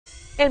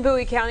In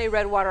Bowie County,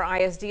 Redwater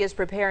ISD is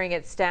preparing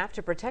its staff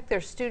to protect their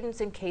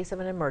students in case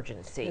of an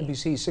emergency.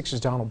 NBC 6's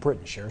Donald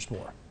Britton shares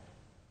more.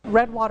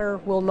 Redwater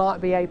will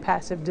not be a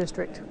passive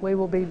district. We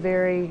will be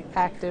very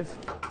active.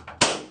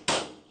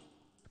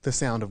 The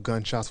sound of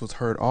gunshots was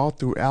heard all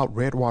throughout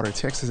Redwater,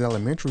 Texas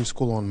Elementary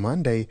School on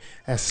Monday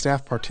as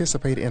staff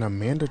participate in a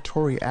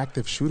mandatory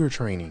active shooter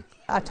training.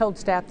 I told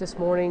staff this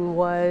morning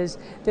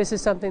this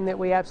is something that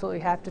we absolutely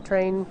have to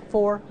train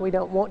for. We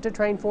don't want to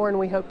train for, and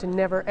we hope to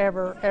never,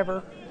 ever,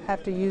 ever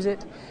have to use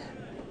it,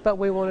 but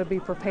we want to be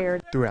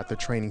prepared. Throughout the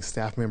training,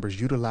 staff members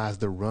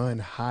utilized the run,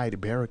 hide,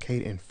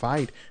 barricade, and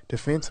fight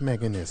defense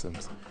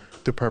mechanisms.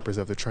 The purpose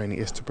of the training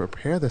is to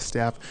prepare the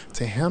staff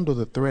to handle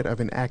the threat of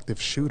an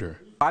active shooter.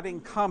 I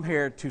didn't come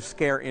here to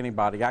scare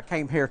anybody. I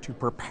came here to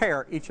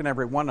prepare each and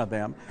every one of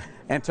them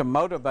and to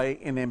motivate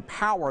and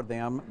empower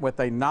them with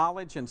a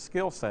knowledge and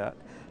skill set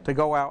to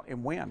go out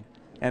and win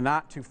and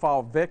not to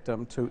fall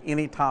victim to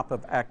any type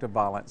of active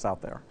violence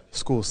out there.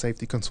 School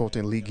safety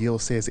consultant Lee Gill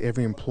says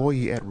every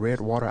employee at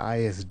Redwater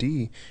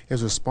ISD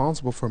is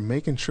responsible for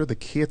making sure the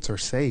kids are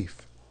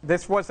safe.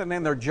 This wasn't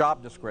in their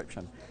job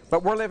description,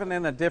 but we're living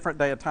in a different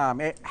day of time.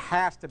 It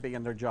has to be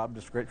in their job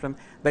description.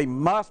 They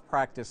must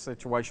practice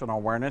situational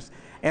awareness,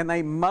 and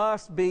they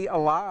must be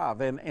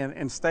alive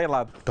and stay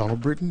alive. Donald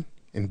Britton,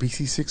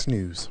 NBC 6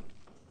 News.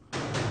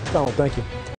 Donald, thank you.